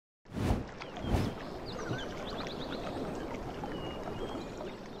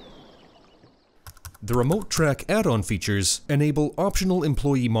The Remote Track add-on features enable optional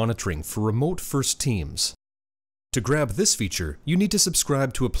employee monitoring for remote-first teams. To grab this feature, you need to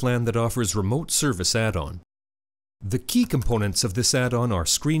subscribe to a plan that offers Remote Service add-on. The key components of this add-on are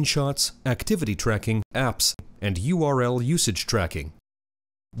screenshots, activity tracking, apps, and URL usage tracking.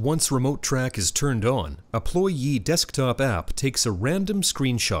 Once Remote Track is turned on, Apploye desktop app takes a random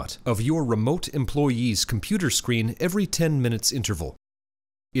screenshot of your remote employee's computer screen every 10 minutes interval.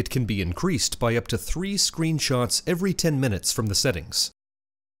 It can be increased by up to 3 screenshots every 10 minutes from the settings.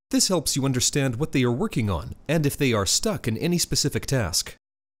 This helps you understand what they are working on and if they are stuck in any specific task.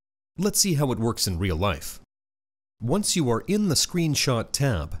 Let's see how it works in real life. Once you are in the Screenshot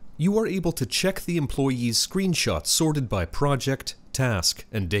tab, you are able to check the employee's screenshots sorted by project, task,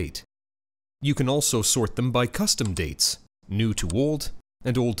 and date. You can also sort them by custom dates, new to old,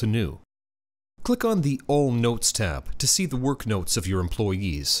 and old to new. Click on the All Notes tab to see the work notes of your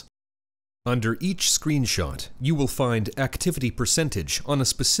employees. Under each screenshot, you will find activity percentage on a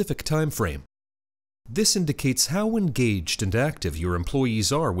specific time frame. This indicates how engaged and active your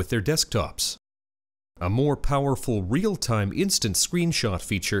employees are with their desktops. A more powerful real-time instant screenshot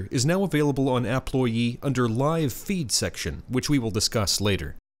feature is now available on Apploye under Live Feed section, which we will discuss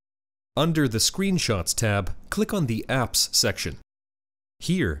later. Under the Screenshots tab, click on the Apps section.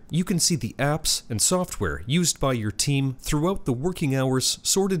 Here, you can see the apps and software used by your team throughout the working hours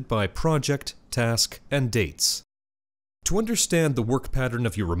sorted by project, task, and dates. To understand the work pattern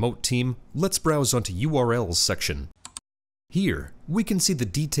of your remote team, let's browse onto URLs section. Here, we can see the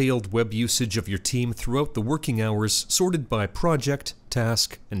detailed web usage of your team throughout the working hours sorted by project,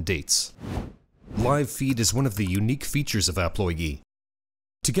 task, and dates. Live Feed is one of the unique features of Apploye.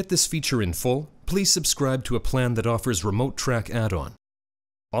 To get this feature in full, please subscribe to a plan that offers Remote Track add-on.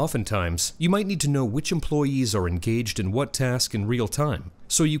 Oftentimes, you might need to know which employees are engaged in what task in real time,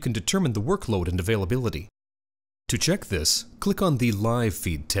 so you can determine the workload and availability. To check this, click on the Live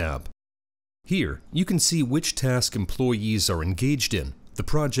Feed tab. Here, you can see which task employees are engaged in, the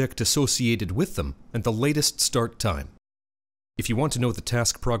project associated with them, and the latest start time. If you want to know the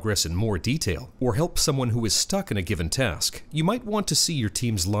task progress in more detail, or help someone who is stuck in a given task, you might want to see your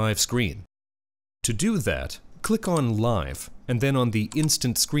team's live screen. To do that, click on Live, and then on the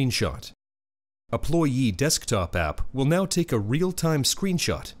Instant Screenshot. Apploye desktop app will now take a real-time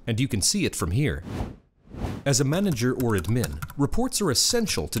screenshot, and you can see it from here. As a manager or admin, reports are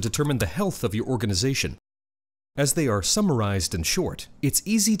essential to determine the health of your organization. As they are summarized and short, it's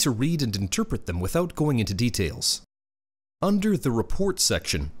easy to read and interpret them without going into details. Under the Report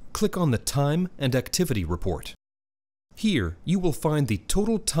section, click on the Time and Activity report. Here, you will find the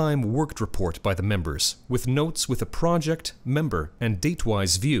total time worked report by the members, with notes with a project, member, and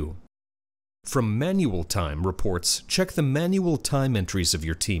date-wise view. From Manual Time reports, check the manual time entries of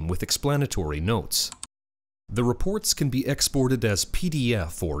your team with explanatory notes. The reports can be exported as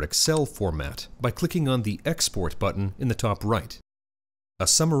PDF or Excel format by clicking on the Export button in the top right. A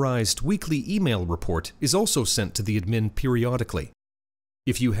summarized weekly email report is also sent to the admin periodically.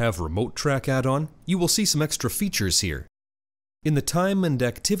 If you have Remote Track add-on, you will see some extra features here. In the Time and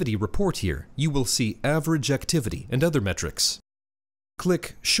Activity report here, you will see average activity and other metrics.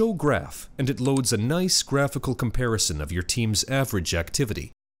 Click Show Graph and it loads a nice graphical comparison of your team's average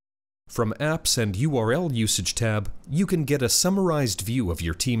activity. From Apps and URL Usage tab, you can get a summarized view of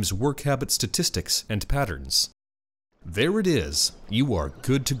your team's work habit statistics and patterns. There it is, you are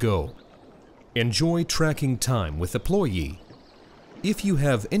good to go. Enjoy tracking time with Apploye. If you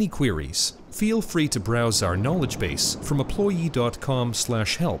have any queries, feel free to browse our knowledge base from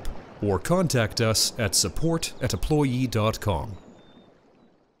apploye.com/help or contact us at support@apploye.com.